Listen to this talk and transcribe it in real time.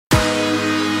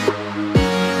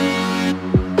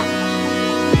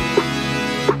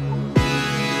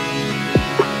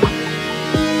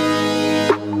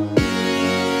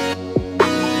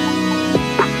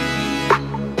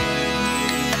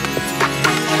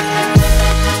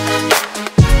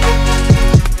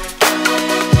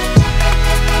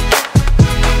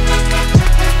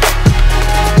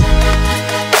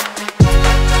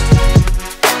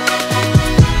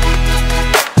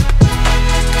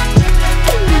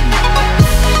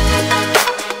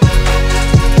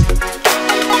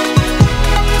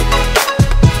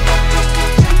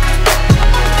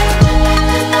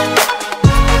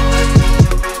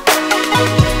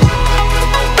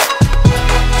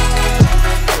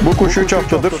Bu kuş 3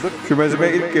 haftadır kümesime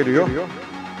ilk geliyor.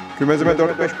 Kümesime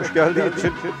 4-5 kuş geldiği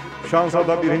için şansa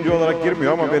da birinci olarak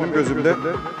girmiyor ama benim gözümde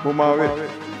bu mavi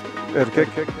erkek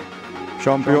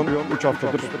şampiyon 3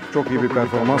 haftadır çok iyi bir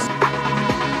performans.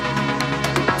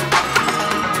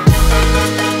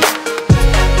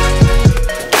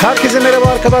 Herkese merhaba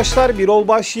arkadaşlar. Birol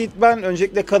Başyiğit ben.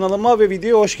 Öncelikle kanalıma ve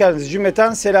videoya hoş geldiniz.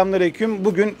 Cümleten selamünaleyküm.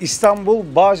 Bugün İstanbul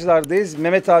Bağcılar'dayız.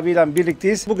 Mehmet abiyle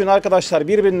birlikteyiz. Bugün arkadaşlar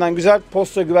birbirinden güzel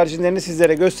posta güvercinlerini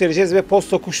sizlere göstereceğiz ve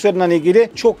posta kuşlarıyla ilgili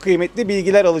çok kıymetli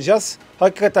bilgiler alacağız.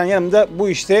 Hakikaten yanımda bu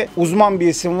işte uzman bir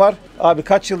isim var. Abi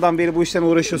kaç yıldan beri bu işten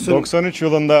uğraşıyorsun? 93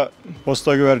 yılında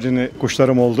posta güvercini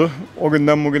kuşlarım oldu. O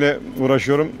günden bugüne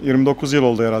uğraşıyorum. 29 yıl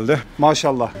oldu herhalde.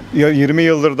 Maşallah. 20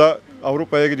 yıldır da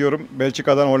Avrupa'ya gidiyorum.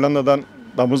 Belçika'dan, Hollanda'dan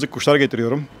damızlık kuşlar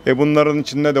getiriyorum. Bunların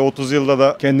içinde de 30 yılda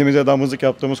da kendimize damızlık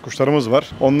yaptığımız kuşlarımız var.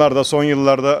 Onlar da son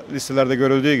yıllarda listelerde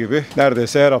görüldüğü gibi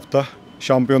neredeyse her hafta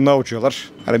şampiyonluğa uçuyorlar.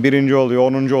 Hani birinci oluyor,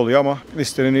 10. oluyor ama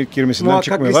listenin ilk 20'sinden Muhakkak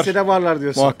çıkmıyorlar. Muhakkak listede varlar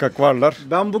diyorsun. Muhakkak varlar.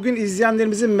 Ben bugün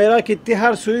izleyenlerimizin merak ettiği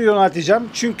her soruyu yönelteceğim.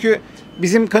 Çünkü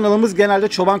bizim kanalımız genelde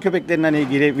çoban köpeklerinden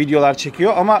ilgili videolar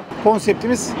çekiyor. Ama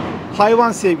konseptimiz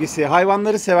hayvan sevgisi,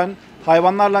 hayvanları seven,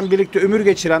 hayvanlarla birlikte ömür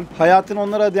geçiren, hayatını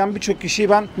onlara adayan birçok kişiyi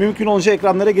ben mümkün olunca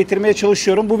ekranlara getirmeye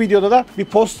çalışıyorum. Bu videoda da bir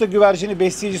posta güvercini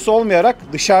besleyicisi olmayarak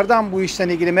dışarıdan bu işten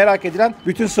ilgili merak edilen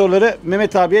bütün soruları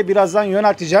Mehmet abiye birazdan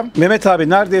yönelteceğim. Mehmet abi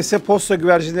neredeyse posta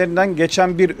güvercinlerinden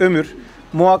geçen bir ömür.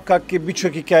 Muhakkak ki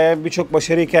birçok hikaye, birçok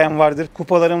başarı hikayem vardır.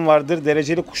 Kupalarım vardır.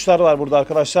 Dereceli kuşlar var burada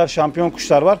arkadaşlar. Şampiyon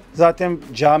kuşlar var. Zaten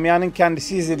camianın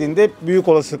kendisi izlediğinde büyük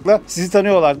olasılıkla sizi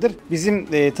tanıyorlardır. Bizim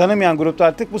tanımayan grupta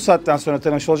artık bu saatten sonra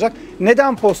tanış olacak.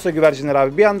 Neden posta güvercinleri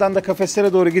abi? Bir yandan da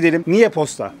kafeslere doğru gidelim. Niye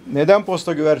posta? Neden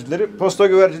posta güvercinleri? Posta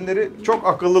güvercinleri çok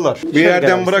akıllılar. Bir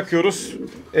yerden bırakıyoruz.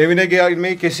 Evine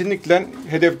gelmeyi kesinlikle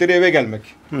hedefleri eve gelmek.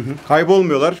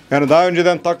 Kaybolmuyorlar. Yani daha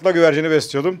önceden takla güvercini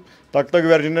besliyordum. Takla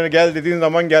güvercinlerine gel dediğin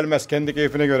zaman gelmez. Kendi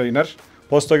keyfine göre iner.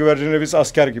 Posta güvercinleri biz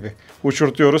asker gibi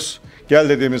uçurtuyoruz. Gel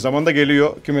dediğimiz zaman da geliyor,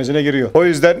 kümesine giriyor. O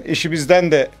yüzden işi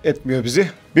bizden de etmiyor bizi.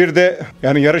 Bir de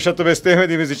yani yarış atı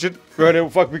besleyemediğimiz için böyle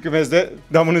ufak bir kümeste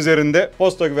damın üzerinde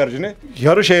posta güvercini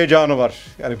yarış heyecanı var.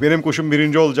 Yani benim kuşum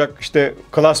birinci olacak, işte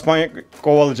klasman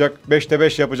kovalayacak, 5'te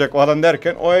 5 yapacak falan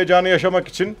derken o heyecanı yaşamak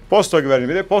için posta güvercini.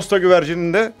 Bir de posta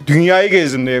güvercininde dünyayı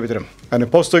gezdim diyebilirim. Hani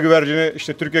posta güvercini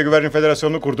işte Türkiye Güvercin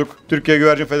Federasyonu'nu kurduk. Türkiye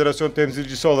Güvercin Federasyonu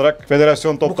temsilcisi olarak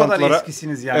federasyon toplantılara, bu kadar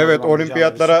eskisiniz yani, evet,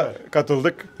 olimpiyatlara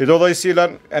katıldık. Dolayısıyla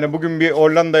yani bugün bir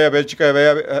Hollanda'ya, Belçika'ya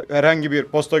veya herhangi bir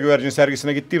posta güvercin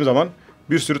sergisine gittiğim zaman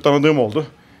bir sürü tanıdığım oldu.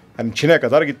 Yani Çin'e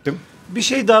kadar gittim. Bir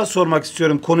şey daha sormak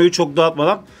istiyorum konuyu çok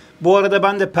dağıtmadan. Bu arada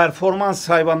ben de performans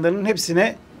hayvanlarının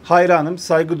hepsine hayranım,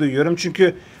 saygı duyuyorum.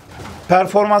 Çünkü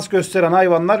performans gösteren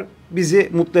hayvanlar bizi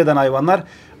mutlu eden hayvanlar.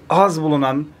 Az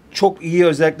bulunan, çok iyi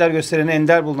özellikler gösteren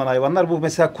ender bulunan hayvanlar. Bu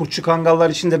mesela kurtçuk kangallar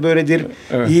için de böyledir.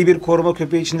 Evet. İyi bir koruma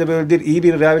köpeği için de böyledir. İyi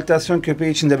bir rehabilitasyon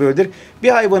köpeği için de böyledir. Bir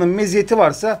hayvanın meziyeti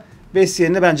varsa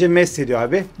besleyenini bence mest ediyor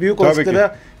abi. Büyük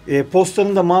olasılıkla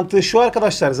postanın da mantığı şu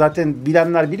arkadaşlar, zaten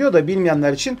bilenler biliyor da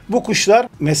bilmeyenler için bu kuşlar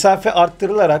mesafe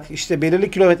arttırılarak işte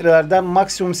belirli kilometrelerden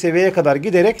maksimum seviyeye kadar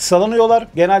giderek salınıyorlar.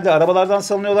 Genelde arabalardan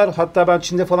salınıyorlar. Hatta ben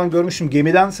Çin'de falan görmüştüm.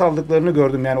 Gemiden saldıklarını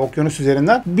gördüm yani okyanus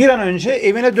üzerinden. Bir an önce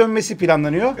evine dönmesi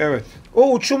planlanıyor. Evet.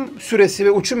 O uçum süresi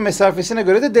ve uçum mesafesine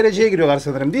göre de dereceye giriyorlar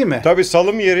sanırım, değil mi? Tabii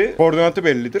salım yeri koordinatı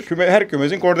bellidir. Her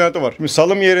kümesin koordinatı var. Şimdi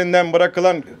salım yerinden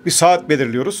bırakılan bir saat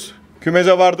belirliyoruz.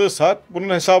 Kümeze vardığı saat bunun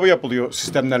hesabı yapılıyor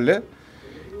sistemlerle.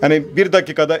 Yani bir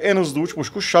dakikada en hızlı uçmuş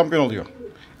kuş şampiyon oluyor.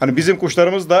 Hani bizim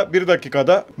kuşlarımız da bir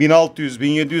dakikada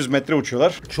 1600-1700 metre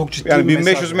uçuyorlar. Çok ciddi yani bir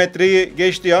 1500 metreyi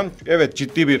geçtiği an evet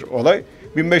ciddi bir olay.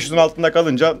 1500'ün altında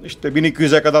kalınca işte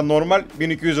 1200'e kadar normal,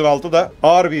 1200'ün altı da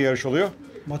ağır bir yarış oluyor.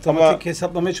 Matematik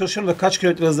hesaplamaya çalışıyorum da kaç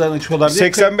kilometre hızla uçuyorlar diye.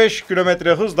 85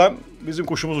 kilometre hızdan bizim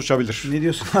kuşumuz uçabilir. Ne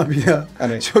diyorsun abi ya?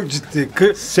 Yani çok ciddi.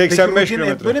 85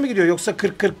 kilometre. Böyle mi gidiyor yoksa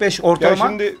 40-45 ortalama? Ya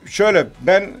şimdi şöyle,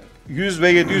 ben 100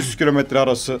 ve 700 kilometre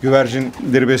arası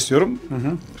güvercinleri besliyorum.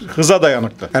 Hıza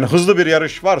dayanıklı. Yani hızlı bir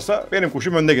yarış varsa benim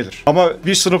kuşum önde gelir. Ama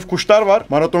bir sınıf kuşlar var.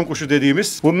 Maraton kuşu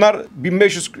dediğimiz. Bunlar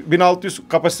 1500-1600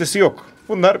 kapasitesi yok.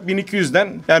 Bunlar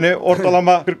 1200'den yani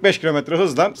ortalama 45 kilometre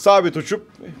hızdan sabit uçup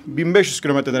 1500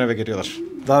 kilometreden eve geliyorlar.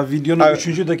 Daha videonun 3.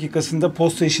 dakikasında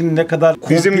posta işinin ne kadar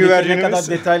ne kadar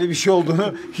detaylı bir şey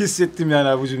olduğunu hissettim yani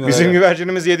abi bu cümlelerde. Bizim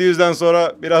güvercinimiz 700'den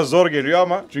sonra biraz zor geliyor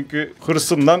ama çünkü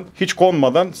hırsından hiç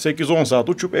konmadan 8-10 saat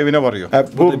uçup evine varıyor. Yani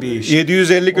bu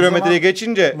 750 kilometreyi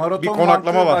geçince bir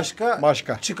konaklama var.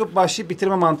 Başka. Çıkıp başlayıp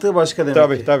bitirme mantığı başka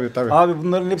demek ki. Tabii. Abi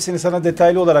bunların hepsini sana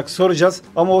detaylı olarak soracağız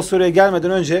ama o soruya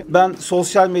gelmeden önce ben sol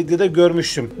sosyal medyada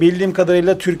görmüştüm. Bildiğim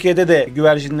kadarıyla Türkiye'de de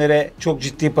güvercinlere çok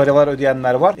ciddi paralar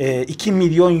ödeyenler var. 2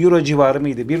 milyon euro civarı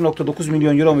mıydı? 1,9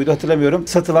 milyon euro muydu hatırlamıyorum.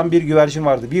 Satılan bir güvercin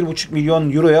vardı. 1,5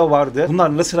 milyon euroya vardı.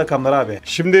 Bunlar nasıl rakamlar abi?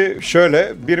 Şimdi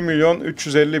şöyle 1 milyon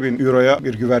 350 bin euroya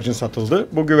bir güvercin satıldı.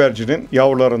 Bu güvercinin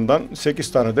yavrularından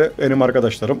 8 tane de benim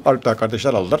arkadaşlarım, Alp'ta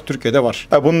kardeşler aldılar. Türkiye'de var.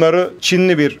 Bunları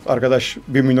Çinli bir arkadaş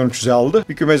 1 milyon 300'e aldı.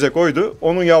 Bir kümeze koydu.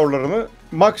 Onun yavrularını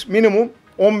minimum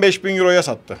 15 bin euroya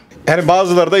sattı. Yani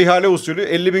bazıları da ihale usulü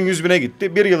 50 bin 100 bine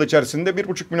gitti. Bir yıl içerisinde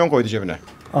 1,5 milyon koydu cebine.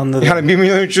 Anladım. Yani 1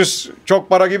 milyon 300 çok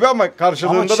para gibi ama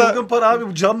karşılığında da... Ama çılgın para abi,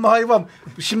 bu canlı hayvan.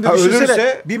 Şimdi düşünsene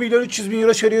ölürse... 1 milyon 300 bin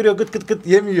euro şöyle yürüyor, gıt gıt gıt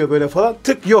yemiyor böyle falan.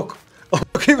 Tık yok.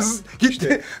 Bakayım gitti.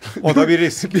 İşte, o da bir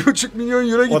risk. 1,5 milyon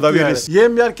euro gitti o da bir yani. risk.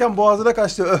 Yem yerken boğazına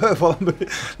kaçtı falan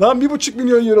böyle. Lan 1,5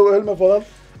 milyon euro ölme falan.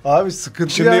 Abi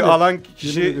sıkıntı şimdi yani. Alan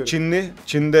kişi Çinli.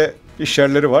 Çin'de iş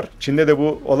yerleri var. Çin'de de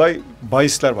bu olay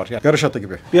bahisler var. Yani yarış atı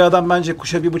gibi. Bir adam bence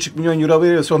kuşa 1,5 milyon euro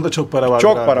veriyorsa onda çok para var.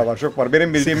 Çok para var, çok para.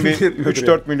 Benim bildiğim bir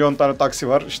 3-4 milyon tane taksi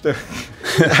var. İşte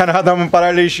yani adamın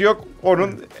parayla işi yok. Onun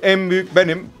en büyük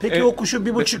benim. Peki o kuşu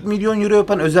 1,5 milyon euro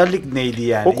yapan özellik neydi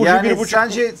yani? O kuşu yani 1,5...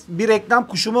 Sence bir reklam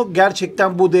kuşu mu,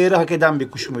 gerçekten bu değeri hak eden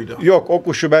bir kuş muydu? Yok, o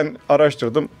kuşu ben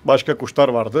araştırdım. Başka kuşlar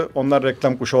vardı. Onlar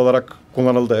reklam kuşu olarak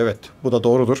kullanıldı, evet. Bu da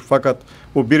doğrudur. Fakat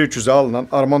bu 1.300'e alınan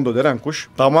Armando denen kuş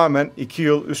tamamen 2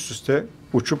 yıl üst üste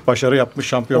uçup başarı yapmış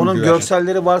şampiyon Onun güvercin.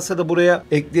 görselleri varsa da buraya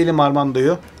ekleyelim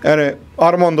Armando'yu. Yani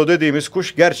Armando dediğimiz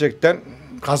kuş gerçekten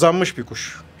kazanmış bir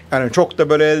kuş. Yani çok da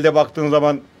böyle elde baktığın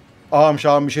zaman ağam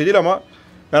şahım bir şey değil ama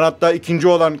ben hatta ikinci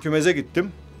olan kümeze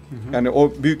gittim. Yani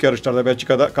o büyük yarışlarda,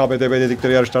 Belçika'da KBDB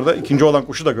dedikleri yarışlarda ikinci olan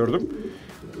kuşu da gördüm.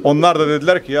 Onlar da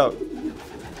dediler ki ya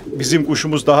bizim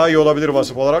kuşumuz daha iyi olabilir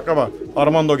vasıf olarak ama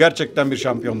Armando gerçekten bir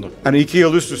şampiyondu. Hani 2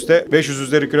 yıl üst üste 500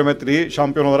 üzeri kilometreyi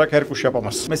şampiyon olarak her kuş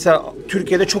yapamaz. Mesela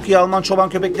Türkiye'de çok iyi Alman çoban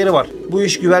köpekleri var. Bu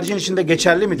iş güvercin için de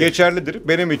geçerli midir? Geçerlidir.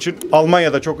 Benim için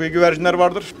Almanya'da çok iyi güvercinler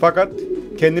vardır. Fakat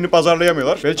kendini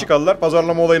pazarlayamıyorlar. Belçikalılar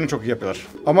pazarlama olayını çok iyi yapıyorlar.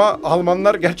 Ama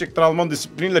Almanlar gerçekten Alman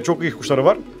disipliniyle çok iyi kuşları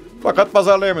var. Fakat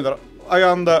pazarlayamıyorlar.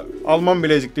 Ayağında Alman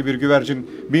bilezikli bir güvercin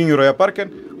 1000 euro yaparken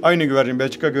aynı güvercin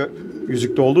Belçika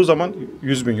yüzükte olduğu zaman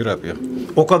 100 bin euro yapıyor.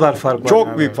 O kadar fark var. Çok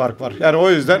yani. büyük fark var. Yani o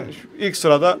yüzden ilk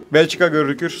sırada Belçika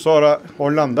görülür, sonra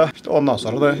Hollanda, işte ondan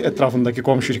sonra da etrafındaki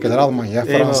komşu ülkeler Almanya,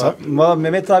 Fransa. Eyvallah.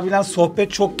 Mehmet abiyle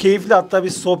sohbet çok keyifli. Hatta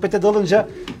biz sohbete dalınca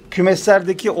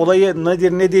kümeslerdeki olayı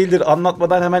nedir ne değildir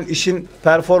anlatmadan hemen işin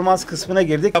performans kısmına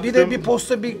girdik. Bir de bir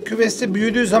posta bir kümeste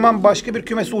büyüdüğü zaman başka bir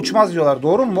kümeste uçmaz diyorlar.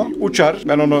 Doğru mu? Uçar.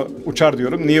 Ben onu uçar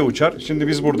diyorum. Niye uçar? Şimdi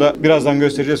biz burada birazdan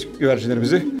göstereceğiz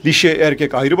güvercinlerimizi. Dişi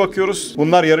erkek ayrı bakıyoruz.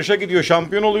 Bunlar yarışa gidiyor,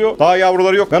 şampiyon oluyor. Daha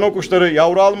yavruları yok. Ben o kuşları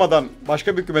yavru almadan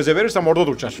başka bir kümese verirsem orada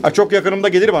da uçar. Çok yakınımda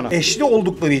gelir bana. Eşli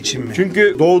oldukları için mi?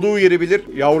 Çünkü doğduğu yeri bilir,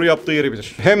 yavru yaptığı yeri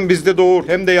bilir. Hem bizde doğur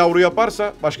hem de yavru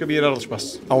yaparsa başka bir yere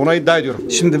alışmaz. Ona iddia ediyorum.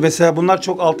 Şimdi mesela bunlar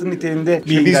çok altın niteliğinde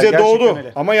bilgiler. Bizde doğdu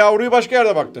öyle. ama yavruyu başka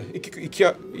yerde baktı. İki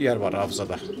yer var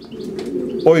hafızada.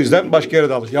 O yüzden başka yere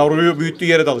de alışır. Yavruyu büyüttüğü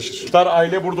yere de alışır. Kuşlar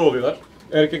aile burada oluyorlar.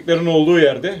 Erkeklerin olduğu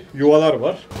yerde yuvalar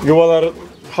var. Yuvalar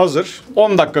hazır.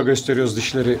 10 dakika gösteriyoruz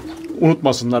dişleri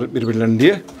unutmasınlar birbirlerini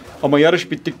diye. Ama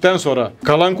yarış bittikten sonra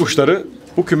kalan kuşları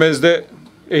bu kümezde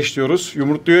eşliyoruz.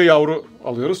 Yumurtluyor, yavru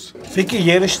alıyoruz. Peki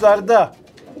yarışlarda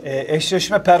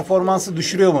eşleşme performansı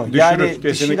düşürüyor mu? Düşürür, yani kesinlikle.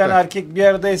 dişiyle erkek bir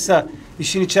aradaysa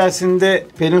işin içerisinde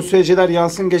peninsula geceler,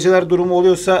 yansın geceler durumu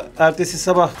oluyorsa ertesi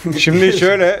sabah... Şimdi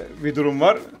şöyle bir durum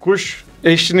var. Kuş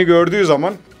eşini gördüğü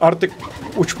zaman artık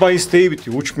uçma isteği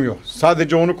bitiyor. Uçmuyor.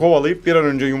 Sadece onu kovalayıp bir an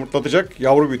önce yumurtlatacak,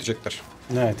 yavru büyütecekler.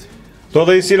 Evet.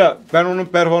 Dolayısıyla ben onun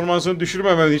performansını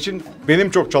düşürmemem için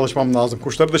benim çok çalışmam lazım.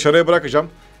 Kuşları dışarıya bırakacağım.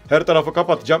 Her tarafı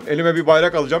kapatacağım. Elime bir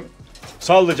bayrak alacağım.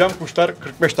 Sallayacağım kuşlar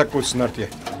 45 dakika uçsunlar diye.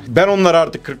 Ben onlara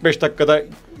artık 45 dakikada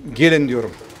gelin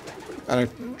diyorum. Yani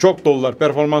çok dolular,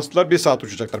 performanslılar 1 saat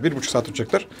uçacaklar, 1,5 saat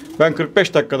uçacaklar. Ben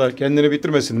 45 dakikada kendini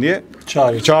bitirmesin diye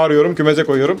çağırıyorum, kümeze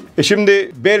koyuyorum.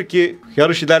 Şimdi belki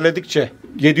yarış ilerledikçe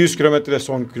 700 kilometre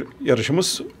son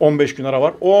yarışımız, 15 gün ara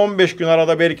var. O 15 gün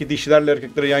arada belki dişilerle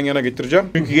erkekleri yan yana getireceğim.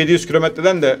 Çünkü 700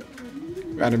 kilometreden de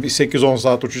yani bir 8-10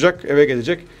 saat uçacak, eve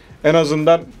gelecek. En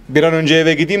azından bir an önce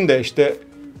eve gideyim de işte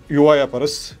yuva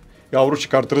yaparız, yavru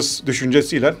çıkartırız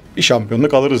düşüncesiyle bir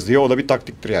şampiyonluk alırız diye, o da bir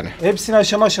taktiktir yani. Hepsini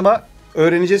aşama aşama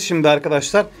öğreneceğiz şimdi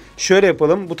arkadaşlar. Şöyle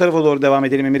yapalım. Bu tarafa doğru devam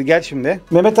edelim Emir. Gel şimdi.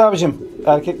 Mehmet abicim,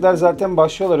 erkekler zaten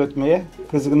başlıyorlar ötmeye.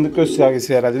 Kızgınlık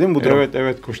göstergesi herhalde değil mi bu durum?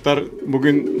 Evet. Kuşlar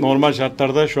bugün normal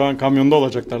şartlarda şu an kamyonda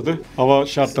olacaklardı. Hava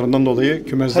şartlarından dolayı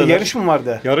kümezdeler. Yarış mı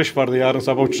vardı? Yarış vardı. Yarın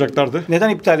sabah uçacaklardı. Neden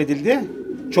iptal edildi?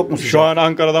 Çok mu sıcak? Şu an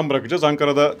Ankara'dan bırakacağız.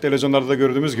 Ankara'da televizyonlarda da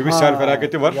gördüğümüz gibi sel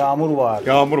felaketi var. Yağmur var.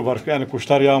 Yağmur var. Yani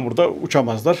kuşlar yağmurda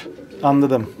uçamazlar.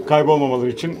 Anladım. Kaybolmamaları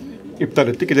için iptal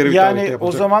ettik. İleri bir yani tarihte o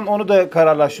yapılacak. zaman onu da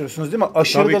kararlaştırıyorsunuz değil mi?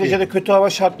 Aşırı Tabii ki. derecede kötü hava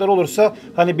şartları olursa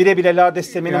hani bile bile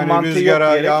lades demenin Yani mantığı yok rüzgara,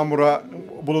 diyerek. yağmura,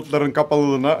 bulutların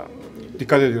kapalılığına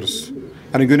dikkat ediyoruz.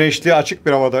 Hani güneşli açık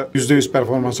bir havada %100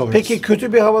 performans alıyoruz. Peki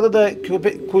kötü bir havada da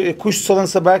kuş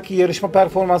salınsa belki yarışma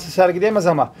performansı sergileyemez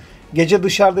ama gece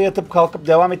dışarıda yatıp kalkıp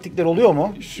devam ettikleri oluyor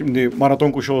mu? Şimdi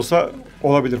maraton kuşu olsa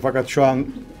olabilir fakat şu an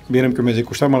benim kümedeki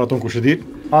kuşlar maraton kuşu değil.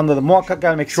 Anladım. Muhakkak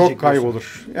gelmek isteyecek. Çok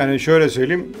kaybolur. Yani şöyle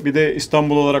söyleyeyim. Bir de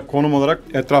İstanbul olarak, konum olarak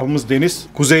etrafımız deniz.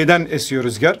 Kuzeyden esiyor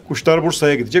rüzgar. Kuşlar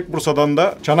Bursa'ya gidecek. Bursa'dan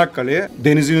da Çanakkale'ye.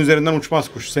 Denizin üzerinden uçmaz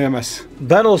kuş. Sevmez.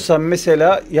 Ben olsam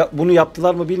mesela bunu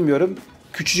yaptılar mı bilmiyorum.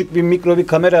 Küçücük bir mikro bir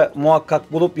kamera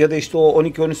muhakkak bulup ya da işte o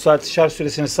 12-13 saat şarj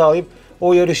süresini sağlayıp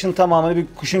o yarışın tamamını bir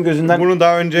kuşun gözünden Bunu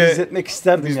daha önce izletmek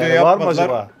isterdim bizde yani. Var mı yapmadılar.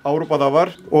 acaba? Avrupa'da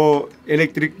var. O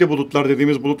elektrikli bulutlar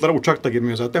dediğimiz bulutlara uçak da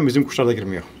girmiyor zaten. Bizim kuşlar da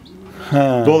girmiyor.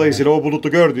 Ha. Dolayısıyla o bulutu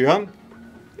gördüğü an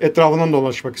etrafından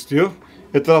dolaşmak istiyor.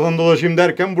 Etrafından dolaşayım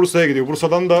derken Bursa'ya gidiyor.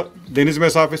 Bursa'dan da deniz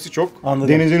mesafesi çok. Anladım.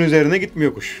 Denizin üzerine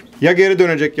gitmiyor kuş. Ya geri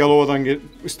dönecek Yalova'dan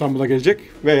İstanbul'a gelecek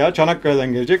veya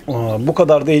Çanakkale'den gelecek. Bu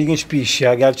kadar da ilginç bir iş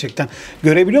ya gerçekten.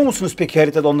 Görebiliyor musunuz peki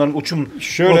haritada onların uçum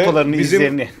rotalarını, bizim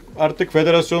izlerini? artık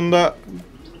federasyonda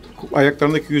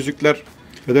ayaklarındaki yüzükler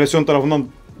federasyon tarafından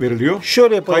veriliyor.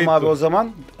 Şöyle yapalım Kayıtlı. abi o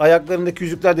zaman. Ayaklarındaki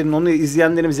yüzükler dedim, onu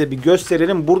izleyenlerimize bir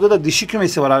gösterelim. Burada da dişi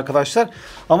kümesi var arkadaşlar.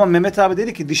 Ama Mehmet abi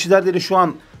dedi ki dişiler dedi şu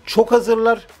an çok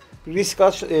hazırlar. Risk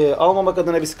almamak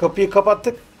adına biz kapıyı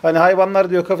kapattık. Hani hayvanlar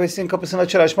diyor kafesin kapısını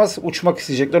açar açmaz uçmak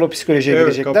isteyecekler. O psikolojiye Evet,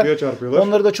 girecekler. kapıya çarpıyorlar.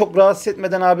 Onları da çok rahatsız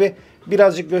etmeden abi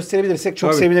birazcık gösterebilirsek çok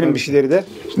Tabii, sevinirim tabii. dişileri de.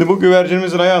 Şimdi bu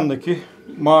güvercinimizin ayağındaki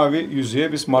mavi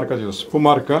yüzüğe biz marka diyoruz. Bu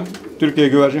marka Türkiye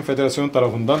Güvercin Federasyonu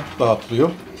tarafından dağıtılıyor.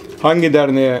 Hangi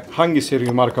derneğe hangi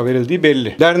seri marka verildiği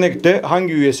belli. Dernek de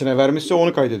hangi üyesine vermişse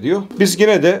onu kaydediyor. Biz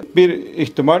yine de bir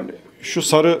ihtimal şu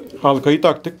sarı halkayı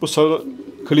taktık. Bu sarı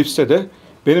klipste de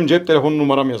benim cep telefonu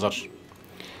numaram yazar.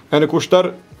 Yani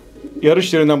kuşlar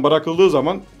yarış yerinden bırakıldığı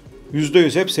zaman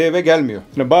 %100 hepsi eve gelmiyor.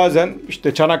 Yani bazen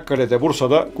işte Çanakkale'de,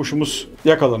 Bursa'da kuşumuz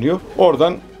yakalanıyor.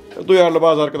 Oradan duyarlı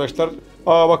bazı arkadaşlar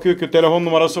bakıyor ki telefon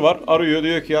numarası var. Arıyor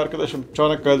diyor ki arkadaşım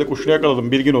Çanakkale'de kuşunu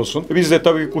yakaladım bilgin olsun. Biz de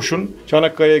tabii kuşun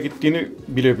Çanakkale'ye gittiğini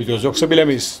bilebiliyoruz. Yoksa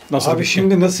bilemeyiz. Nasıl Abi gitti?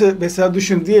 şimdi nasıl mesela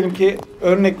düşün diyelim ki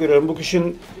örnek veriyorum bu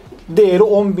kuşun değeri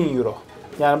 10.000 euro.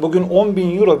 Yani bugün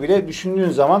 10.000 euro bile düşündüğün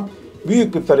zaman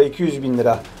büyük bir para 200.000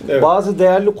 lira. Evet. Bazı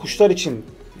değerli kuşlar için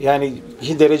yani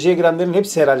dereceye girenlerin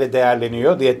hepsi herhalde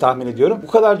değerleniyor diye tahmin ediyorum.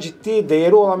 Bu kadar ciddi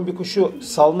değeri olan bir kuşu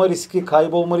salma riski,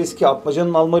 kaybolma riski,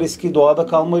 atmacanın alma riski, doğada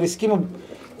kalma riski mi?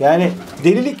 Yani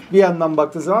delilik bir yandan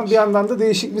baktığı zaman bir yandan da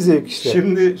değişik bir zevk işte.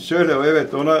 Şimdi şöyle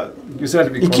evet ona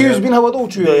güzel bir 200.000 havada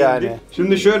uçuyor yani.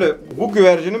 Şimdi şöyle bu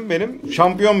güvercinim benim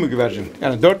şampiyon bir güvercin.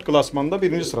 Yani 4 klasmanda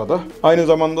 1. sırada. Aynı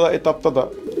zamanda etapta da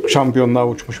şampiyonluğa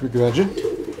uçmuş bir güvercin.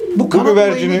 Bu kanat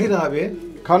güvercinin- olayı nedir abi?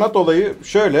 Kanat olayı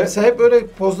şöyle. Mesela hep öyle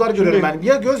pozlar görüyorum ben.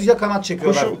 Ya göz ya kanat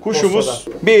çekiyorlar. Kuşumuz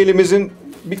postada. bir elimizin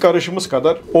bir karışımız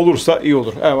kadar olursa iyi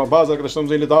olur. Ama bazı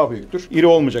arkadaşlarımızın eli daha büyüktür. İri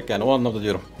olmayacak yani o anlamda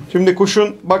diyorum. Şimdi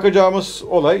kuşun bakacağımız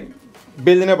olay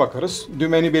beline bakarız.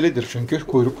 Dümeni belidir çünkü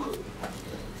kuyruk.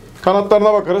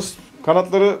 Kanatlarına bakarız.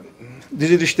 Kanatları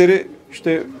dizi dişleri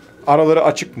işte araları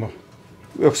açık mı?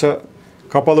 Yoksa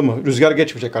kapalı mı? Rüzgar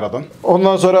geçmeyecek aradan.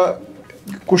 Ondan sonra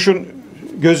kuşun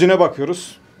gözüne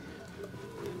bakıyoruz.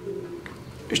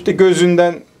 İşte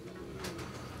gözünden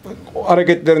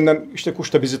hareketlerinden işte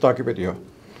kuş da bizi takip ediyor.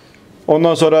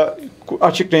 Ondan sonra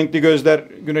açık renkli gözler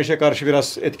güneşe karşı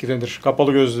biraz etkilenir.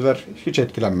 Kapalı gözlüler hiç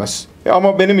etkilenmez.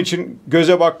 Ama benim için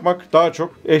göze bakmak daha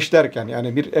çok eşlerken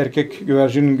yani bir erkek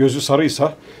güvercinin gözü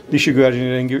sarıysa dişi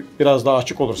güvercinin rengi biraz daha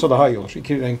açık olursa daha iyi olur.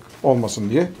 İki renk olmasın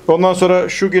diye. Ondan sonra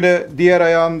şu yine diğer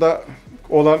ayağında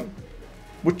olan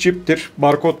bu çiptir,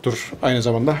 barkodtur aynı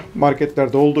zamanda.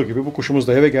 Marketlerde olduğu gibi bu kuşumuz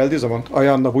da eve geldiği zaman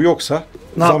ayağında bu yoksa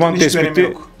Ne yaptın? Hiç önemi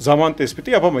yok. zaman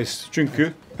tespiti yapamayız.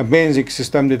 Çünkü benzik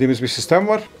sistem dediğimiz bir sistem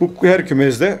var. Bu her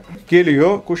kümezde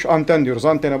geliyor. Kuş anten diyoruz.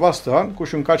 Antene bastığı an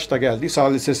kuşun kaçta geldiği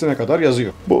saat listesine kadar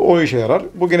yazıyor. Bu o işe yarar.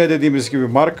 Bu yine dediğimiz gibi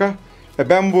marka.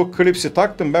 Ben bu klipsi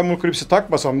taktım. Ben bu klipsi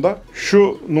takmasam da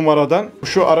şu numaradan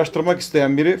şu araştırmak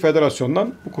isteyen biri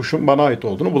federasyondan bu kuşun bana ait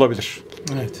olduğunu bulabilir.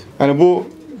 Evet. Yani bu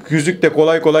yüzük de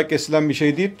kolay kolay kesilen bir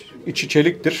şey değil. İçi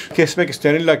çeliktir. Kesmek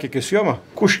isteyen illaki kesiyor ama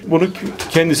kuş bunu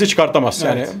kendisi çıkartamaz.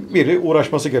 Yani Evet. biri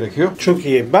uğraşması gerekiyor. Çok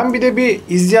iyi. Ben bir de bir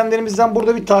izleyenlerimizden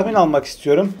burada bir tahmin almak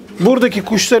istiyorum. Buradaki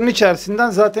kuşların içerisinden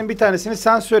zaten bir tanesini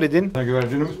sen söyledin.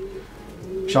 Güvercinim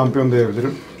şampiyon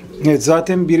diyebilirim. Evet,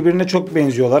 zaten birbirine çok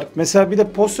benziyorlar. Mesela bir de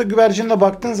posta güvercinine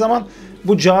baktığın zaman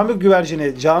bu cami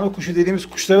güvercini, cami kuşu dediğimiz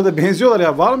kuşlara da benziyorlar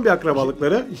ya. Var mı bir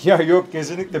akrabalıkları? Ya yok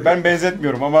kesinlikle ben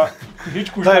benzetmiyorum ama hiç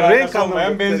kuşlar Tabii, alakası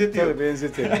olmayan benzetiyor. Tabii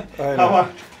benzetiyor. Aynen. Ama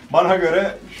bana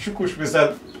göre şu kuş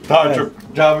mesela daha çok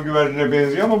cami güvercinine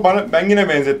benziyor ama ben yine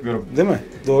benzetmiyorum. Değil mi?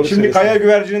 Doğru. Şimdi kaya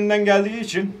güvercininden geldiği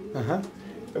için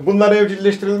bunlar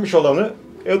evcilleştirilmiş olanı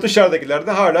dışarıdakiler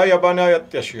de hala yabani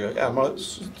hayat yaşıyor. Yani ama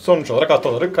sonuç olarak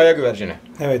ataları kaya güvercini.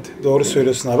 Evet, doğru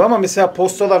söylüyorsun abi ama mesela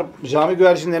postalar cami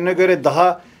güvercinlerine göre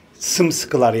daha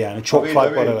sımsıkılar yani. Çok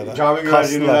fark var arada. Cami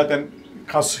güvercini zaten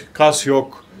kas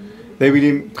yok. Ne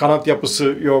bileyim kanat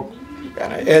yapısı yok.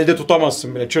 Yani elde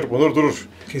tutamazsın bile, çırpınır durur.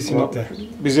 Kesinlikle. Ama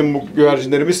bizim bu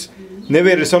güvercinlerimiz ne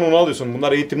verirsen onu alıyorsun.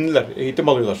 Bunlar eğitimliler, eğitim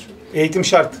alıyorlar. Eğitim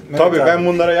şart. Tabii ben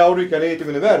bunlara yavruyken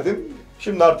eğitimini verdim.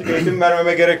 Şimdi artık eğitim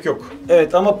vermeme gerek yok.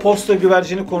 Evet ama posta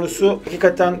güvercini konusu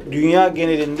hakikaten dünya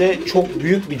genelinde çok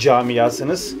büyük bir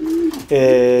camiasınız.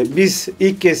 Biz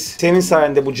ilk kez senin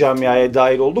sayende bu camiaya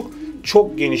dahil olduk.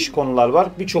 Çok geniş konular var.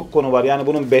 Birçok konu var. Yani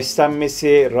bunun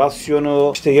beslenmesi,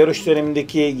 rasyonu, işte yarış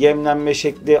dönemindeki yemlenme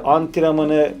şekli,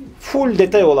 antrenmanı, full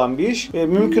detay olan bir iş.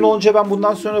 Mümkün olunca ben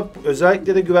bundan sonra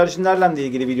özellikle de güvercinlerle de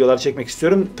ilgili videolar çekmek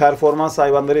istiyorum. Performans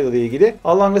hayvanlarıyla da ilgili.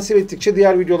 Allah nasip ettikçe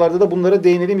diğer videolarda da bunlara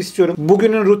değinelim istiyorum.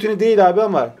 Bugünün rutini değil abi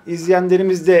ama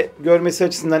izleyenlerimiz de görmesi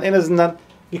açısından en azından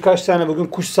birkaç tane bugün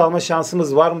kuş salma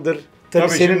şansımız var mıdır? Tabii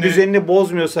senin şimdi düzenini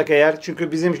bozmuyorsak eğer,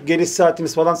 çünkü bizim geliş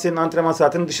saatimiz falan senin antrenman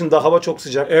saatinin dışında, hava çok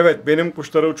sıcak. Evet, benim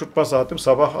kuşları uçurtma saatim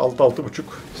sabah 6-6.30,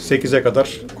 8'e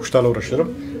kadar kuşlarla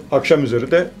uğraşırım. Akşam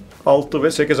üzeri de 6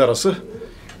 ve 8 arası.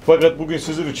 Fakat bugün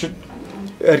sizin için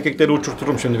erkekleri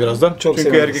uçurturum şimdi birazdan. Çok çünkü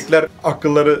severiz. Erkekler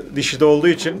akılları dişide olduğu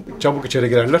için çabuk içeri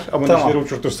girerler. Ama tamam, dişleri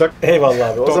uçurtursak eyvallah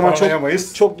abi. O zaman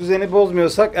toparlayamayız. çok düzeni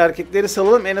bozmuyorsak erkekleri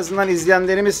salalım. En azından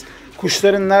izleyenlerimiz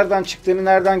kuşların nereden çıktığını,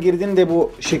 nereden girdiğini de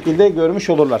bu şekilde görmüş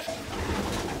olurlar.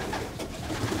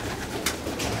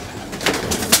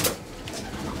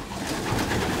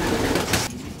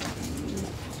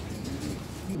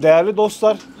 Değerli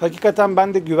dostlar, hakikaten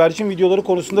ben de güvercin videoları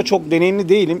konusunda çok deneyimli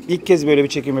değilim. İlk kez böyle bir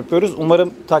çekim yapıyoruz.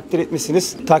 Umarım takdir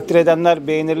etmişsiniz. Takdir edenler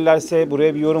beğenirlerse,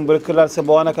 buraya bir yorum bırakırlarsa,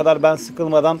 bu ana kadar ben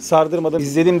sıkılmadan, sardırmadan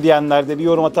izledim diyenler de bir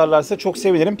yorum atarlarsa çok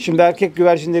sevinirim. Şimdi erkek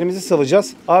güvercinlerimizi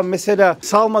salacağız. Abi mesela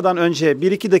salmadan önce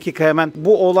 1-2 dakika hemen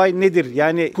bu olay nedir?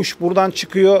 Yani kuş buradan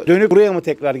çıkıyor, dönüp buraya mı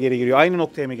tekrar geri giriyor? Aynı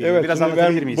noktaya mı geliyor? Evet, biraz şimdi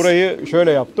anlatabilir ben miyiz? burayı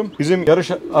şöyle yaptım. Bizim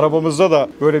yarış arabamızda da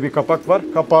böyle bir kapak var.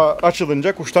 Kapağı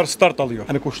açılınca kuşlar start alıyor.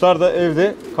 Hani kuşlar da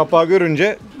evde kapağı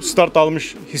görünce start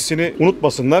almış hissini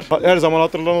unutmasınlar. Her zaman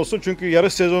hatırlanan olsun, çünkü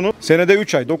yarış sezonu senede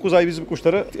 3 ay, 9 ay bizim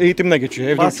kuşları eğitimle geçiyor.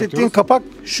 Evde bahsettiğin kapak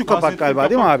şu kapak bahsettiğin galiba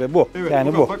kapak, değil mi abi? Bu. Evet,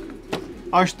 yani bu kapak.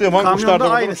 Açtığım an kuşlar da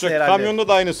aynısı herhalde. Kamyonda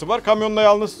da aynısı var. Kamyonda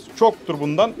yalnız çoktur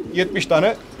bundan. 70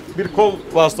 tane bir kol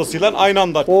vasıtasıyla aynı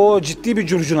anda. O ciddi bir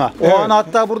curcuna. Evet. O an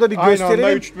hatta burada bir Aynı gösterelim.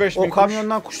 anda 3-5 O bin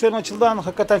kamyondan kuşların açıldığı an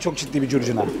hakikaten çok ciddi bir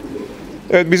curcuna.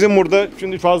 Evet, bizim burada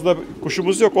şimdi fazla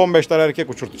kuşumuz yok. 15 tane erkek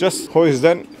uçurtacağız. O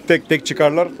yüzden tek tek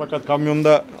çıkarlar. Fakat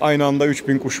kamyonda aynı anda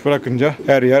 3000 kuş bırakınca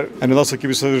her yer hani nasıl ki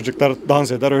bir sığırcıklar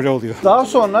dans eder, öyle oluyor. Daha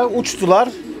sonra uçtular,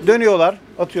 dönüyorlar,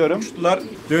 atıyorum. Uçtular,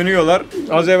 dönüyorlar.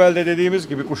 Az evvel de dediğimiz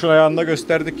gibi kuşun ayağında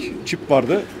gösterdik, çip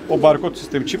vardı. O barkod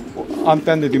sistemi çip,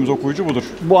 anten dediğimiz okuyucu budur.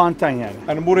 Bu anten yani.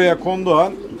 Hani buraya konduğu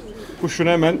an kuşun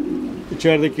hemen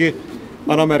içerideki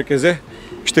ana merkeze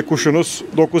işte kuşunuz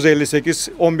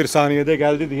 9.58 11 saniyede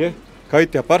geldi diye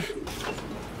kayıt yapar.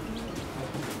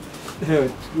 Evet,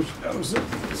 kuşlarımızı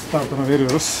startına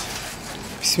veriyoruz.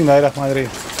 Bismillahirrahmanirrahim.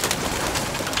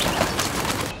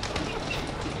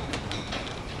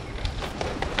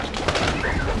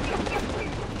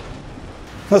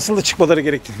 Nasıl da çıkmaları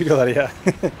gerektiğini biliyorlar ya.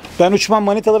 Ben uçmam,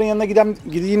 manitaların yanına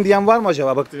gideyim diyen var mı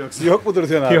acaba? Bak, yok mudur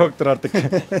diyorsun abi? Yoktur artık.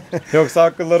 Yoksa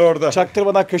akılları orada.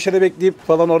 Çaktırmadan köşede bekleyip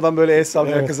falan oradan böyle el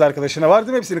sallayan Evet. kız arkadaşına. Var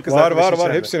değil mi hepsinin kız Var arkadaşı var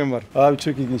içeride? hepsinin var. Abi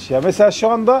çok ilginç ya. Mesela şu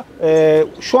anda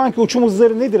şu anki uçum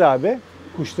hızları nedir abi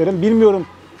kuşların? Bilmiyorum.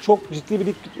 Çok ciddi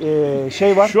bir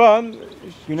şey var. Şu an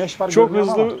Güneş var. çok görünüyor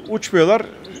hızlı ama. uçmuyorlar.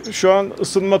 Şu an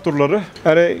ısınma turları.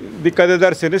 Yani dikkat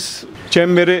ederseniz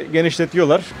çemberi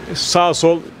genişletiyorlar. Sağ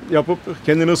sol yapıp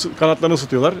kendini kanatlarını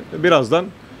ısıtıyorlar. Birazdan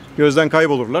gözden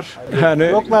kaybolurlar. Yani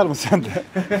Yoklar mı sende?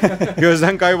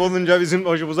 gözden kaybolunca bizim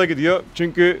hoşumuza gidiyor.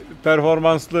 Çünkü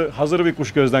performanslı hazır bir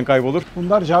kuş gözden kaybolur.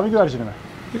 Bunlar cami güvercini mi?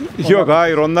 Yok,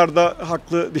 hayır, onlar da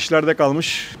haklı dişlerde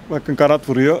kalmış. Bakın kanat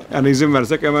vuruyor. Yani izin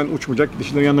versek hemen uçmayacak.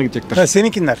 Dişlerin yanına gidecekler. Ha,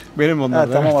 seninkiler. Benim onlar.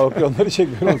 Ha, tamam abi, onları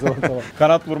çekmiyorum o zaman, tamam.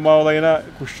 Kanat vurma olayına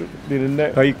kuş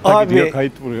dilinde kayıkta Abi, gidiyor,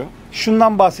 kayıt vuruyor.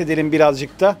 Şundan bahsedelim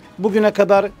birazcık da. Bugüne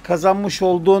kadar kazanmış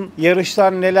olduğun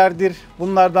yarışlar nelerdir?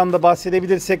 Bunlardan da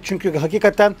bahsedebilirsek. Çünkü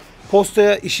hakikaten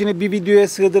postaya işini bir videoya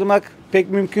sığdırmak pek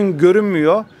mümkün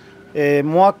görünmüyor.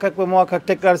 Muhakkak ve muhakkak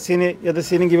tekrar seni ya da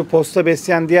senin gibi posta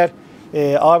besleyen diğer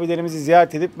abilerimizi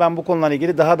ziyaret edip ben bu konularla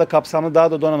ilgili daha da kapsamlı,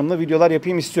 daha da donanımlı videolar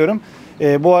yapayım istiyorum.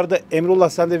 Bu arada Emrullah,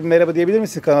 sen de bir merhaba diyebilir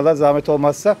misin kanala, zahmet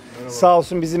olmazsa? Merhaba. Sağ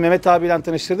olsun bizi Mehmet abiyle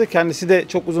tanıştırdı. Kendisi de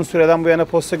çok uzun süreden bu yana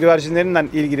posta güvercinlerinden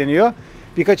ilgileniyor.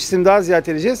 Birkaç isim daha ziyaret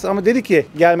edeceğiz ama dedi ki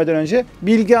gelmeden önce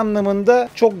bilgi anlamında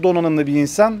çok donanımlı bir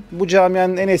insan. Bu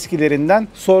camianın en eskilerinden,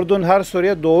 sorduğun her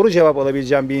soruya doğru cevap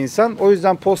alabileceğim bir insan. O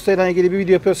yüzden postayla ilgili bir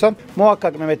video yapıyorsam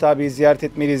muhakkak Mehmet abiyi ziyaret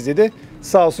etmeliyiz dedi.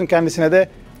 Sağ olsun, kendisine de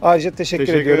ayrıca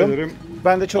teşekkür ediyorum. Ederim.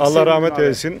 Ben de çok Allah rahmet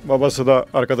eylesin. Babası da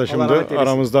arkadaşımdı.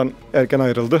 Aramızdan erken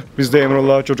ayrıldı. Biz de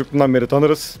Emrullah'ı çocukluğundan beri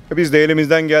tanırız. Biz de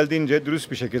elimizden geldiğince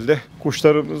dürüst bir şekilde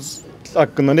kuşlarımız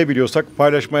hakkında ne biliyorsak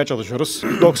paylaşmaya çalışıyoruz.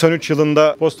 93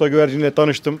 yılında Posta Güvercini'yle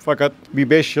tanıştım fakat bir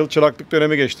 5 yıl çıraklık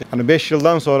dönemi geçti. Hani 5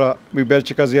 yıldan sonra bir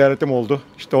Belçika ziyaretim oldu.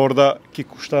 İşte oradaki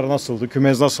kuşlar nasıldı,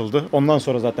 kümez nasıldı. Ondan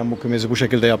sonra zaten bu kümezi bu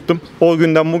şekilde yaptım. O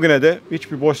günden bugüne de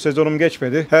hiçbir boş sezonum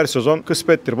geçmedi. Her sezon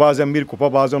kısmettir. Bazen 1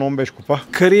 kupa, bazen 15 kupa.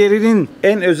 Kariyerinin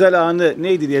en özel anı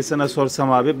neydi diye sana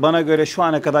sorsam abi. Bana göre şu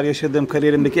ana kadar yaşadığım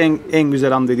kariyerimdeki en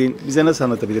güzel an dediğin, bize nasıl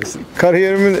anlatabilirsin?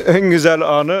 Kariyerimin en güzel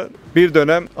anı bir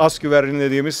dönem as güvercin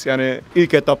dediğimiz, yani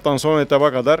ilk etaptan son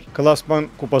etaba kadar klasman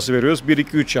kupası veriyoruz.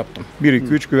 1-2-3 yaptım.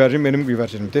 1-2-3 güvercin benim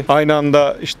güvercinimdi. Aynı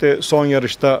anda işte son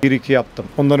yarışta 1-2 yaptım.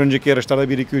 Ondan önceki yarışlarda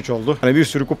 1-2-3 oldu. Hani bir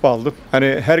sürü kupa aldım.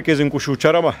 Hani herkesin kuşu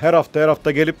uçar ama her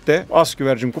hafta gelip de as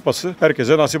güvercin kupası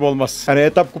herkese nasip olmaz. Hani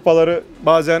etap kupaları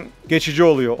bazen geçici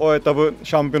oluyor. O etabı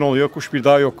şampiyon oluyor. Kuş bir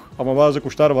daha yok. Ama bazı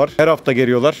kuşlar var. Her hafta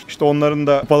geliyorlar. İşte onların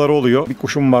da kupaları oluyor. Bir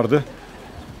kuşum vardı.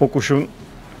 O kuşun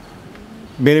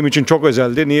benim için çok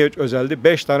özeldi. Niye özeldi?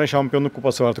 5 tane şampiyonluk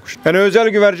kupası vardı kuşun. Yani özel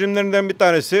güvercinlerinden bir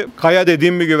tanesi Kaya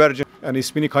dediğim bir güvercin. Yani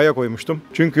ismini Kaya koymuştum.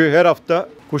 Çünkü her hafta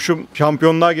kuşum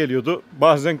şampiyonluğa geliyordu.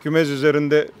 Bazen kümez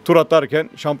üzerinde tur atarken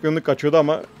şampiyonluk kaçıyordu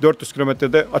ama 400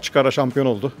 kilometrede açık ara şampiyon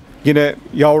oldu. Yine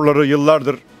yavruları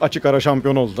yıllardır açık ara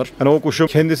şampiyon oldular. Yani o kuşum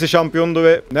kendisi şampiyondu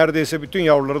ve neredeyse bütün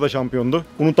yavruları da şampiyondu.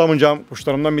 Unutamayacağım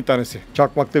kuşlarımdan bir tanesi.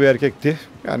 Çakmaklı bir erkekti.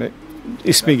 Yani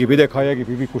İsmi gibi de Kaya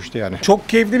gibi bir kuştu yani. Çok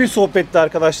keyifli bir sohbetti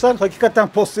arkadaşlar. Hakikaten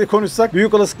postayı konuşsak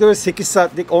büyük olasılıkla böyle 8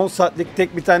 saatlik, 10 saatlik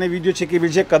tek bir tane video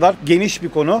çekebilecek kadar geniş bir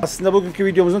konu. Aslında bugünkü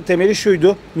videomuzun temeli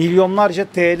şuydu. Milyonlarca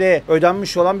TL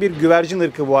ödenmiş olan bir güvercin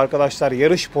ırkı bu arkadaşlar.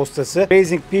 Yarış postası.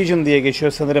 Racing Pigeon diye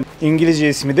geçiyor sanırım İngilizce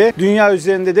ismi de. Dünya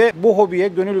üzerinde de bu hobiye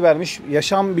gönül vermiş,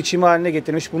 yaşam biçimi haline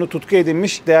getirmiş, bunu tutku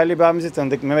edinmiş değerli bir abimizi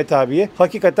tanıdık, Mehmet abiyi.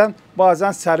 Hakikaten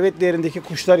bazen servet değerindeki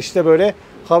kuşlar işte böyle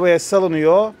havaya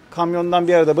salınıyor, kamyondan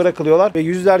bir arada bırakılıyorlar ve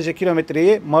yüzlerce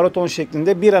kilometreyi maraton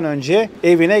şeklinde bir an önce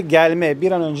evine gelme,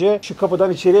 bir an önce şu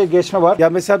kapıdan içeriye geçme var. Ya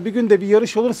mesela bir gün de bir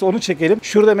yarış olursa onu çekelim.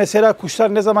 Şurada mesela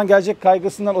kuşlar ne zaman gelecek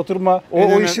kaygısından oturma.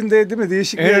 O işin de değil mi?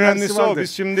 Değişik bir önemlisi vardır. o.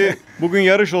 Biz şimdi bugün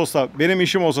yarış olsa, benim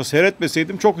işim olsa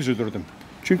seyretmeseydim çok üzülürdüm.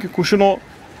 Çünkü kuşun o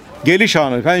geliş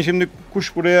anı. Ben şimdi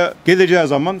kuş buraya geleceği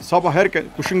zaman sabah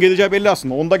kuşun geleceği belli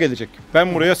aslında. 10'da gelecek.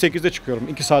 Ben buraya 8'de çıkıyorum.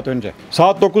 2 saat önce.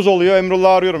 Saat 9 oluyor.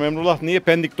 Emrullah'ı arıyorum. Emrullah niye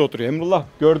Pendik'te oturuyor? Emrullah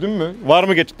gördün mü? Var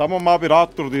mı geç? Tamam abi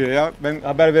rahat dur diyor ya. Ben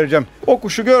haber vereceğim. O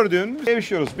kuşu gördün.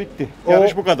 Sevişiyoruz. Bitti.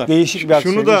 Yarış bu kadar. Değişik bir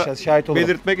Şunu da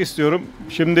belirtmek istiyorum.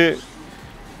 Şimdi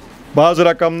bazı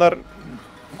rakamlar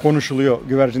konuşuluyor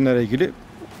güvercinlerle ilgili.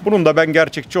 Bunun da ben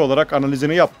gerçekçi olarak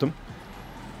analizini yaptım.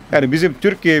 Yani bizim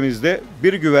Türkiye'mizde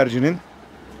bir güvercinin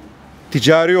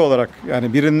ticari olarak,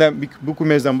 yani birinden bu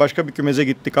kümezden başka bir kümeze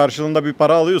gitti karşılığında bir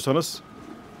para alıyorsanız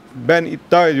ben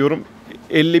iddia ediyorum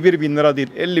 51 bin lira değil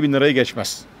 50 bin lirayı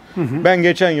geçmez. Ben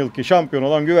geçen yılki şampiyon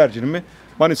olan güvercinimi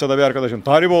Manisa'da bir arkadaşım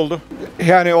tahrip oldu.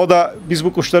 Yani o da biz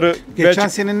bu kuşları... Geçen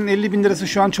senenin 50 bin lirası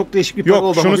şu an çok değişik bir para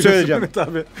oldu. Yok şunu söyleyeceğim.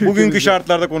 Bugünkü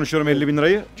şartlarda konuşuyorum 50 bin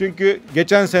lirayı. Çünkü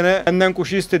geçen sene benden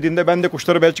kuşu istediğinde ben de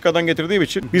kuşları Belçika'dan getirdiğim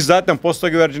için biz zaten posta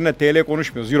güvercinine TL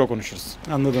konuşmuyoruz. Euro konuşuruz.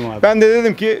 Anladım abi. Ben de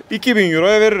dedim ki 2000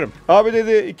 euroya veririm. Abi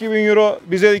dedi 2000 euro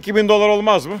bize 2000 dolar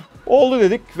olmaz mı? Oldu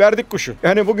dedik, verdik kuşu.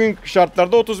 Yani bugünkü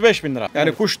şartlarda 35 bin lira. Yani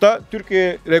evet. Kuş da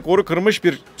Türkiye rekoru kırmış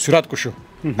bir sürat kuşu.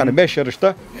 Yani 5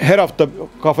 yarışta her hafta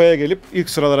kafaya gelip ilk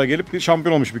sıralara gelip bir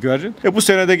şampiyon olmuş bir güvercin. Bu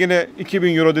sene de yine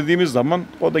 2000 euro dediğimiz zaman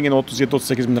o da yine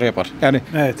 37-38 bin lira yapar. Yani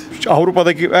evet.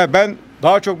 Avrupa'daki ben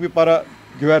daha çok bir para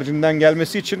güvercinden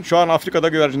gelmesi için şu an Afrika'da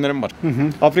güvercinlerim var.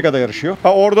 Afrika'da yarışıyor.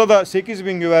 Orada da 8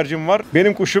 bin güvercin var.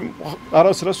 Benim kuşum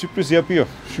ara sıra sürpriz yapıyor.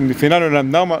 Şimdi final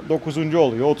önemli ama 9.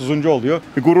 oluyor, 30. oluyor.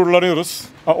 Gururlanıyoruz.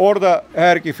 Orada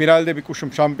eğer ki finalde bir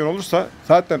kuşum şampiyon olursa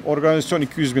zaten organizasyon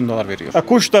 200 bin dolar veriyor.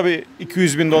 Kuş da bir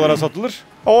 200 bin dolara satılır.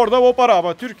 Orada o para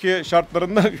ama Türkiye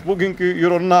şartlarında bugünkü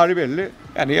euronun hali belli.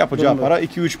 Yani yapacağı para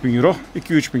 2-3 bin euro.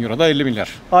 2-3 bin euro da 50 milyar.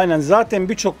 Aynen, zaten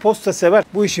birçok posta sever.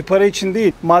 Bu işi para için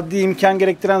değil, maddi imkan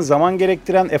gerektiren, zaman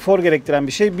gerektiren, efor gerektiren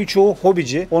bir şey. Birçoğu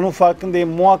hobici. Onun farkındayım.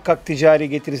 Muhakkak ticari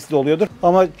getirisi de oluyordur.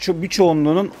 Ama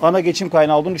birçoğunluğunun ana geçim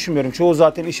kaynağı olduğunu düşünmüyorum. Çoğu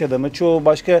zaten iş adamı. Çoğu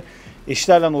başka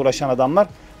işlerle uğraşan adamlar.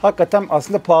 Hakikaten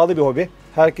aslında pahalı bir hobi.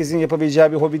 Herkesin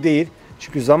yapabileceği bir hobi değil.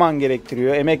 Çünkü zaman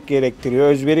gerektiriyor, emek gerektiriyor,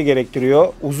 özveri gerektiriyor.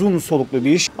 Uzun soluklu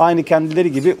bir iş. Aynı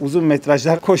kendileri gibi uzun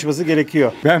metrajlar koşması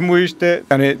gerekiyor. Ben bu işte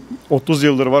yani 30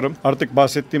 yıldır varım. Artık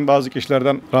bahsettiğim bazı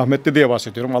kişilerden rahmetli diye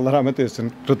bahsediyorum. Allah rahmet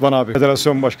eylesin. Rıdvan abi,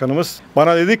 federasyon başkanımız.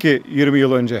 Bana dedi ki 20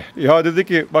 yıl önce. Ya dedi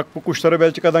ki bak bu kuşları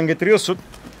Belçika'dan getiriyorsun.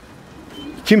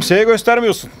 Kimseye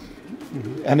göstermiyorsun.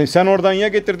 Yani sen oradan ya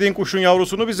getirdiğin kuşun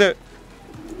yavrusunu bize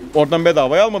oradan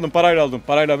bedavaya almadın, parayla aldın.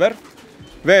 Parayla ver.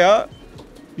 Veya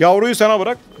yavruyu sana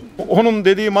bırak. Onun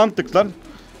dediği mantıkla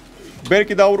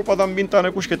belki de Avrupa'dan 1000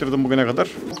 tane kuş getirdim bugüne kadar.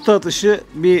 Nokta atışı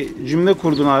bir cümle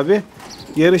kurdun abi.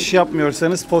 Yarış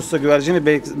yapmıyorsanız posta güvercini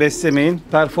beslemeyin.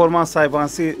 Performans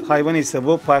hayvanıysa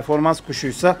bu, performans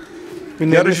kuşuysa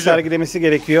ünlerini sergilemesi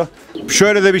gerekiyor.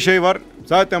 Şöyle de bir şey var.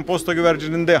 Zaten posta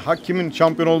güvercininde kimin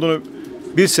şampiyon olduğunu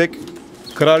bilsek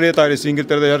kraliyet ailesi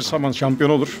İngiltere'de her zaman şampiyon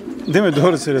olur. Değil mi?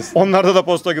 Doğru söylüyorsun. Onlarda da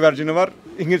posta güvercini var.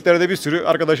 İngiltere'de bir sürü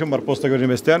arkadaşım var posta güvercini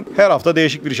besleyen. Her hafta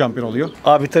değişik bir şampiyon oluyor.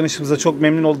 Abi tanıştığımıza çok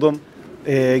memnun oldum.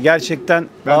 Gerçekten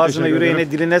Ben ağzına,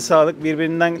 yüreğine, diline sağlık.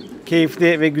 Birbirinden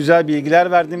keyifli ve güzel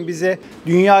bilgiler verdin bize.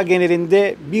 Dünya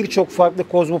genelinde birçok farklı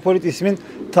kozmopolit ismin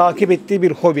takip ettiği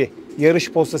bir hobi.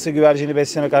 Yarış postası güvercini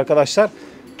beslemek arkadaşlar.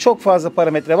 Çok fazla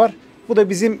parametre var. Bu da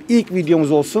bizim ilk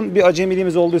videomuz olsun. Bir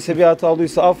acemiliğimiz olduysa, bir hata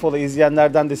olduysa affola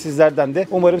izleyenlerden de sizlerden de.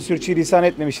 Umarım sürçülisan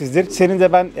etmemişizdir. Senin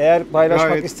de ben eğer paylaşmak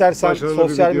gayet istersen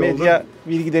sosyal medya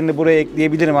bilgilerini buraya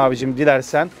ekleyebilirim abicim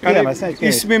dilersen. Dilemezsen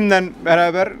ekleyelim. İsmimle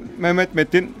beraber Mehmet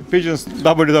Metin Pigeons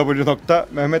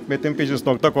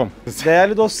www.mehmetmetinpigeons.com.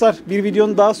 Değerli dostlar, bir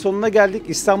videonun daha sonuna geldik.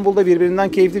 İstanbul'da birbirinden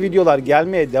keyifli videolar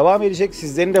gelmeye devam edecek.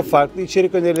 Sizlerin de farklı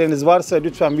içerik önerileriniz varsa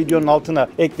lütfen videonun altına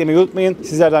eklemeyi unutmayın.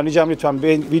 Sizlerden ricam lütfen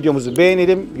videomuzu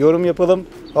beğenelim, yorum yapalım,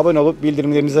 abone olup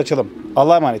bildirimlerimizi açalım.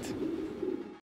 Allah'a emanet.